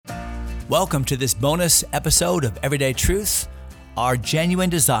Welcome to this bonus episode of Everyday Truth. Our genuine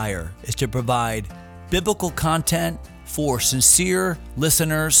desire is to provide biblical content for sincere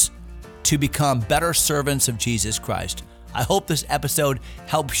listeners to become better servants of Jesus Christ. I hope this episode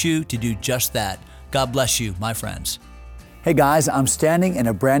helps you to do just that. God bless you, my friends. Hey guys, I'm standing in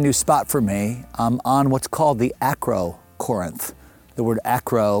a brand new spot for me. I'm on what's called the Acro Corinth. The word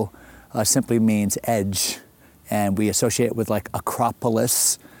acro simply means edge, and we associate it with like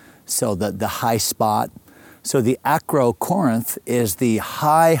Acropolis, so the high spot. So the Acro Corinth is the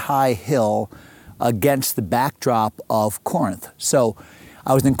high hill against the backdrop of Corinth. So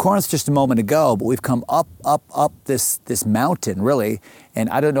I was in Corinth just a moment ago, but we've come up this mountain really, and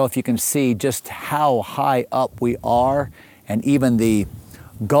I don't know if you can see just how high up we are, and even the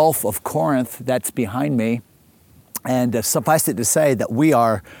Gulf of Corinth that's behind me. And suffice it to say that we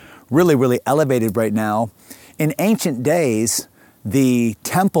are really elevated right now. In ancient days, the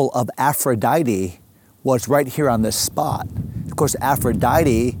temple of Aphrodite was right here on this spot. Of course,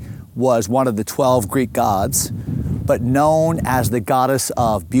 Aphrodite was one of the 12 Greek gods, but known as the goddess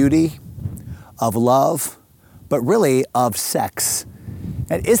of beauty, of love, but really of sex.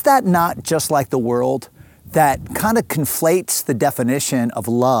 And is that not just like the world that kind of conflates the definition of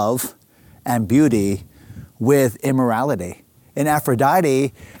love and beauty with immorality? In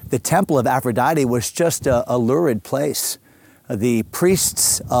Aphrodite, the temple of Aphrodite was just a lurid place. The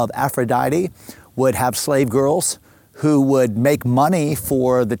priests of Aphrodite would have slave girls who would make money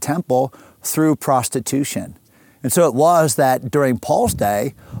for the temple through prostitution. And so it was that during Paul's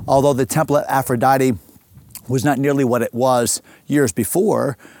day, although the temple of Aphrodite was not nearly what it was years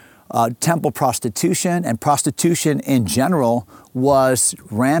before, temple prostitution and prostitution in general was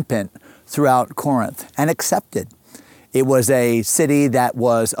rampant throughout Corinth and accepted. It was a city that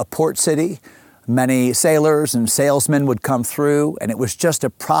was a port city. Many sailors and salesmen would come through, and it was just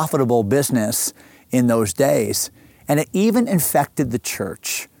a profitable business in those days. And it even infected the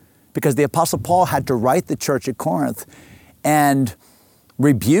church, because the Apostle Paul had to write the church at Corinth and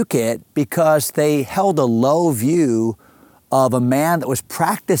rebuke it because they held a low view of a man that was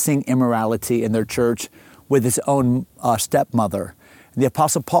practicing immorality in their church with his own stepmother. The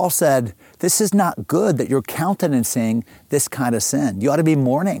Apostle Paul said, this is not good that you're countenancing this kind of sin. You ought to be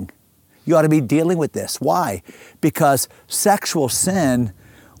mourning. You ought to be dealing with this. Why? Because sexual sin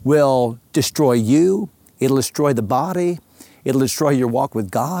will destroy you. It'll destroy the body. It'll destroy your walk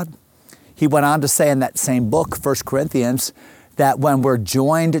with God. He went on to say in that same book, 1 Corinthians, that when we're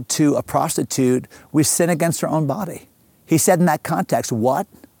joined to a prostitute, we sin against our own body. He said in that context, what?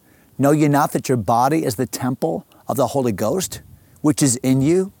 Know ye not that your body is the temple of the Holy Ghost, which is in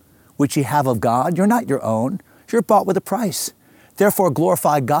you, which ye have of God? You're not your own. You're bought with a price. Therefore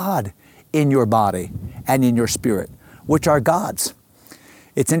glorify God in your body and in your spirit, which are God's.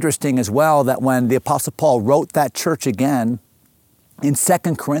 It's interesting as well that when the Apostle Paul wrote that church again in 2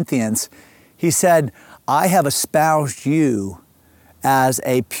 Corinthians, he said, I have espoused you as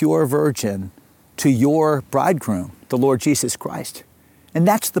a pure virgin to your bridegroom, the Lord Jesus Christ. And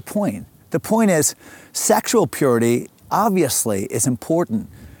that's the point. The point is sexual purity obviously is important,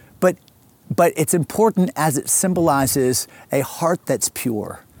 but it's important as it symbolizes a heart that's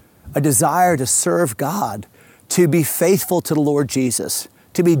pure, a desire to serve God, to be faithful to the Lord Jesus,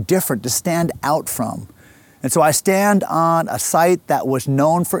 to be different, to stand out from. And so I stand on a site that was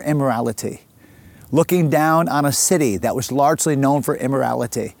known for immorality, looking down on a city that was largely known for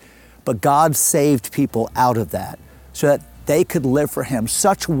immorality. But God saved people out of that so that they could live for Him.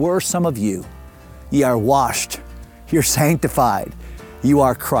 Such were some of you. Ye are washed, you're sanctified, you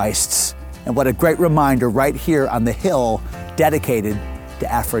are Christ's. And what a great reminder right here on the hill dedicated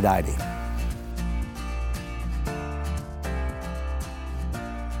to Aphrodite.